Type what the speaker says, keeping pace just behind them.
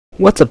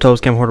What's up, Toes?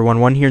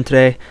 Camcorder11 here, and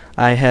today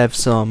I have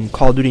some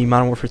Call of Duty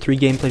Modern Warfare 3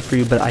 gameplay for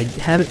you, but I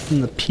have it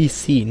from the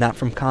PC, not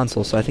from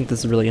console, so I think this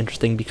is really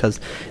interesting because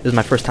it was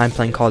my first time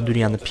playing Call of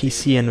Duty on the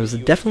PC, and it was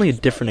definitely a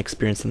different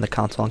experience than the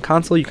console. On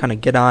console, you kind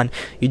of get on,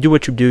 you do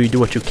what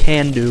you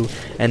can do,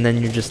 and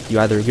then you're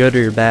either good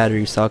or you're bad or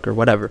you suck or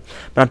whatever.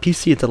 But on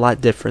PC, it's a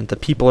lot different. The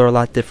people are a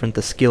lot different,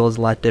 the skill is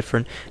a lot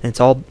different, and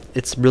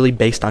it's really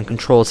based on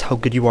controls, how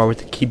good you are with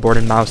the keyboard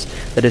and mouse.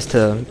 That is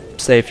to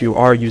say, if you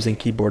are using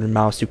keyboard and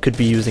mouse, you could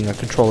be using a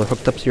controller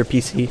hooked up to your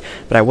PC,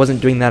 but I wasn't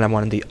doing that. I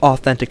wanted the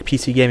authentic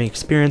PC gaming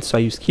experience, so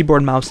I used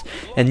keyboard and mouse,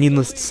 and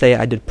needless to say,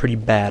 I did pretty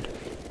bad.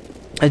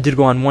 I did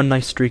go on one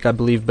nice streak, I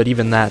believe, but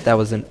even that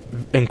wasn't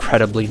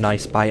incredibly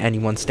nice by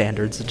anyone's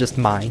standards, just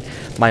my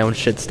own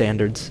shit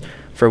standards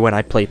for when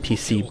I play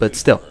PC, but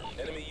still.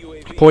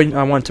 Point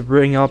I want to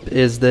bring up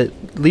is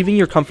that leaving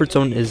your comfort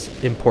zone is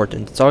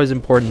important. It's always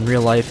important in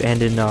real life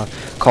and in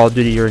Call of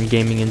Duty or in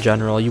gaming in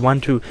general. You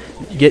want to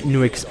get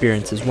new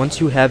experiences.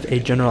 Once you have a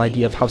general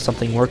idea of how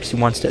something works, you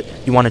want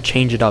to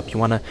change it up. You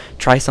want to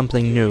try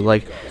something new.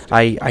 Like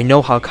I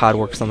know how COD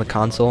works on the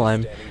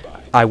console.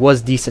 I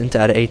was decent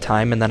at a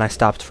time, and then I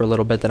stopped for a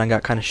little bit, then I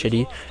got kind of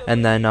shitty,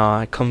 and then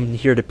I come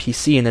here to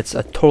PC, and it's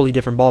a totally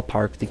different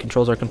ballpark. The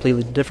controls are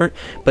completely different,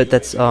 but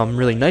that's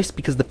really nice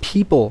because the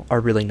people are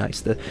really nice.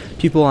 The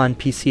people on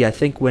PC, I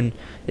think when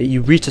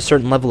you reach a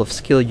certain level of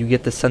skill, you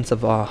get this sense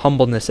of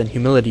humbleness and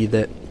humility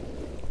that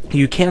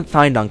you can't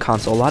find on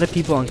console. A lot of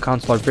people on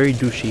console are very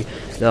douchey.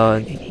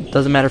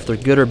 Doesn't matter if they're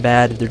good or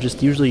bad, they're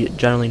just usually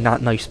generally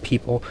not nice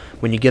people.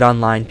 When you get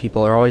online,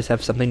 people always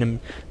have something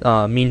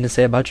to mean to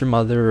say about your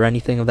mother or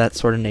anything of that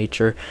sort of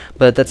nature.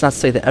 But that's not to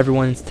say that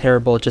everyone's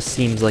terrible. It just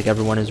seems like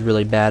everyone is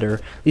really bad, or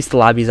at least the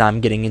lobbies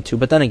I'm getting into.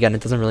 But then again,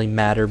 it doesn't really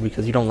matter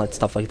because you don't let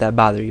stuff like that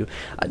bother you.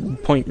 The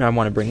point I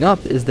want to bring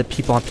up is that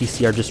people on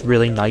PC are just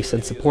really nice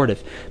and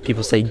supportive.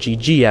 People say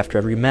GG after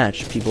every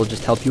match. People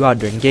just help you out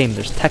during game.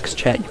 There's text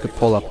chat you could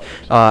pull up.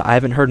 I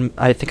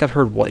think I've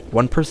heard like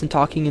one person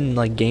talking in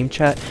like game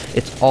chat.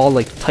 It's all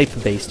like type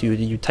based.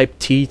 You type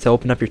T to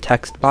open up your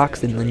text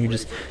box, and then you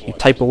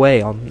type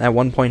away. At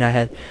one point I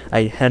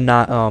had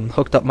not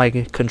hooked up my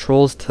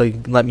controls to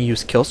let me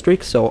use kill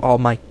streaks, so all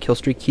my kill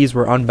streak keys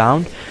were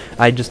unbound.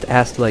 I just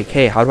asked like,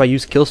 hey, how do I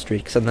use kill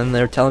streaks? And then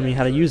they're telling me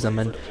how to use them,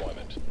 and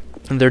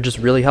they're just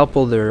really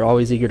helpful. They're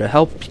always eager to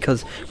help,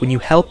 because when you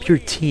help your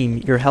team,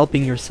 you're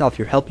helping yourself.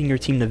 You're helping your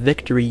team to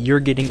victory. You're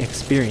getting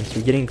experience.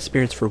 You're getting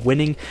experience for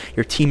winning.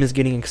 Your team is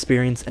getting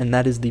experience, and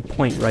that is the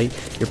point, right?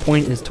 Your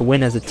point is to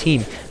win as a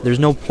team. There's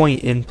no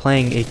point in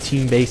playing a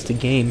team-based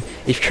game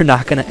if you're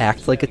not going to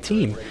act like a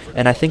team.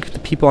 And I think the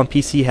people on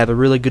PC have a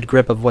really good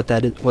grip of what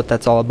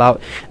that's all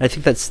about. And I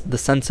think that's the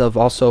sense of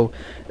also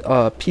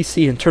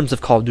PC in terms of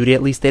Call of Duty.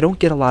 At least they don't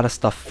get a lot of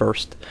stuff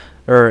first.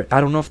 Or I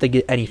don't know if they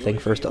get anything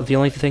first. The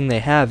only thing they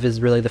have is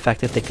really the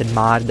fact that they can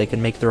mod, they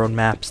can make their own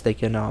maps, they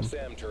can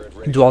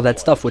do all that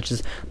stuff, which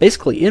is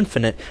basically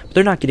infinite. But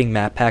they're not getting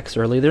map packs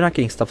early, they're not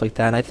getting stuff like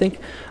that. And I think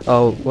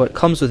what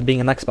comes with being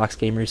an Xbox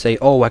gamer, you say,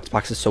 oh,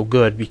 Xbox is so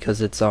good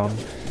because it's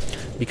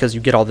because you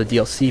get all the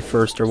DLC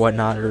first or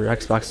whatnot, or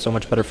Xbox is so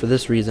much better for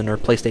this reason, or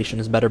PlayStation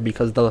is better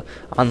because the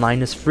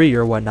online is free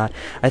or whatnot.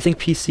 I think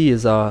PC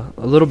is a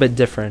little bit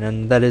different,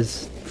 and that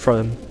is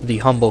from the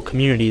humble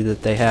community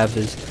that they have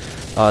is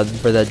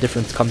where that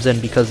difference comes in,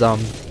 because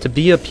to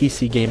be a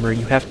PC gamer,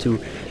 you have to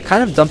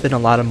kind of dump in a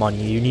lot of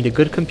money. You need a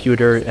good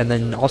computer, and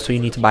then also you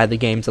need to buy the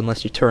games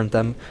unless you torrent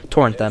them,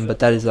 but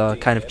that is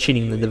kind of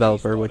cheating the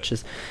developer, which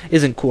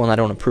isn't cool and I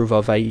don't approve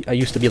of. I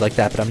used to be like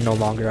that, but I'm no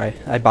longer.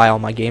 I buy all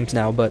my games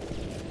now. But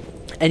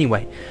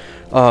anyway,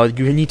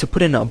 you need to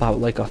put in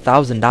about like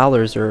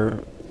 $1,000,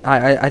 or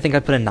I think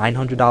I put in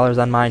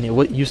 $900 on mine. It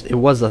was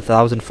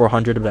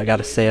 $1,400, but I got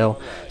a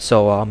sale,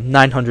 so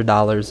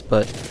 $900.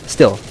 But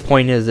still,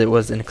 point is, it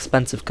was an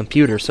expensive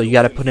computer, so you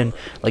got to put in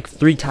like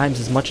 3 times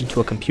as much into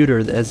a computer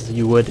as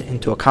you would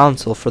into a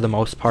console for the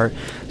most part.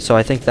 So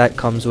I think that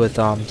comes with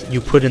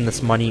you put in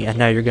this money, and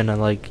now you're gonna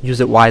like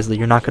use it wisely.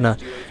 You're not gonna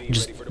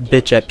just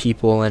bitch at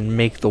people and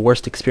make the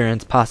worst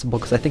experience possible,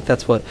 because I think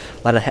that's what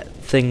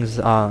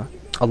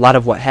a lot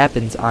of what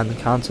happens on the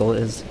console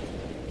is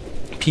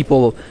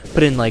people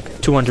put in like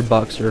 $200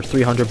 or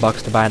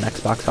 $300 to buy an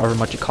Xbox, however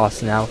much it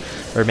costs now,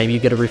 or maybe you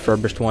get a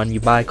refurbished one, you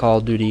buy Call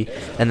of Duty,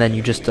 and then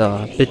you just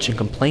bitch and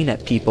complain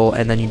at people,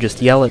 and then you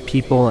just yell at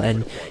people,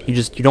 and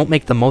you don't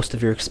make the most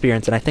of your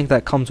experience. And I think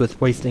that comes with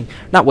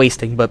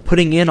but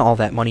putting in all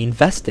that money,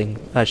 investing,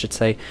 I should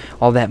say,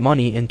 all that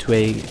money into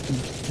a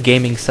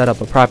gaming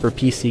setup, a proper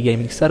PC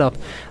gaming setup.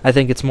 I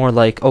think it's more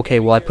like, okay,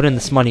 well, I put in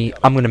this money,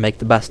 I'm going to make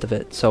the best of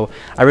it. So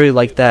I really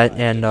like that,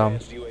 and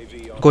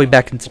going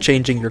back into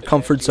changing your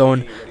comfort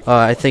zone,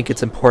 I think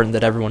it's important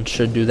that everyone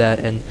should do that,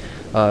 and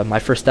my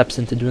first steps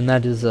into doing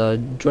that is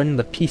joining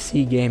the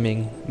PC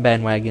gaming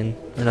bandwagon.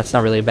 And that's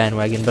not really a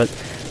bandwagon, but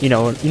you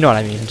know what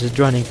I mean, just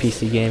joining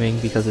PC gaming,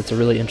 because it's a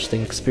really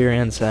interesting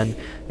experience, and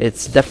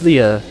it's definitely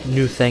a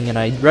new thing, and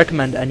I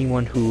recommend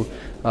anyone who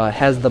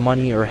has the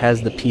money or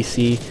has the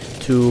PC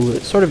to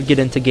sort of get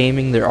into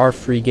gaming. There are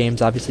free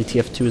games. Obviously,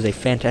 TF2 is a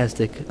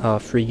fantastic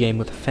free game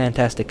with a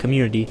fantastic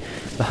community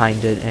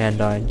behind it,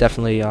 and I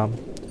definitely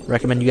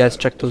recommend you guys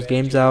check those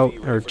games out,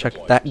 or check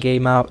that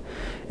game out.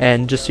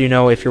 And just so you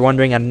know, if you're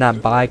wondering, I did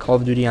not buy Call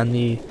of Duty on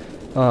the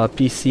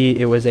PC.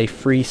 It was a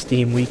free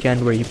Steam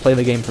weekend where you play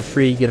the game for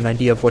free, get an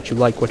idea of what you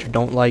like, what you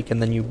don't like,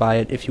 and then you buy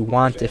it if you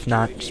want. If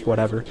not, just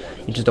whatever.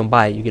 You just don't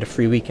buy it. You get a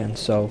free weekend.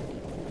 So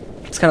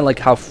it's kind of like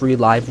how free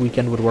live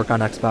weekend would work on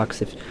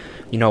Xbox. If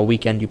you know, a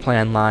weekend you play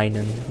online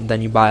and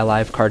then you buy a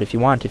live card if you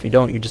want. If you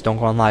don't, you just don't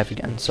go on live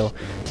again. So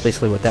that's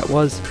basically what that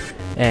was.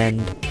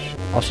 And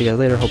I'll see you guys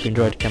later. Hope you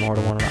enjoyed.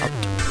 Camorta1 out.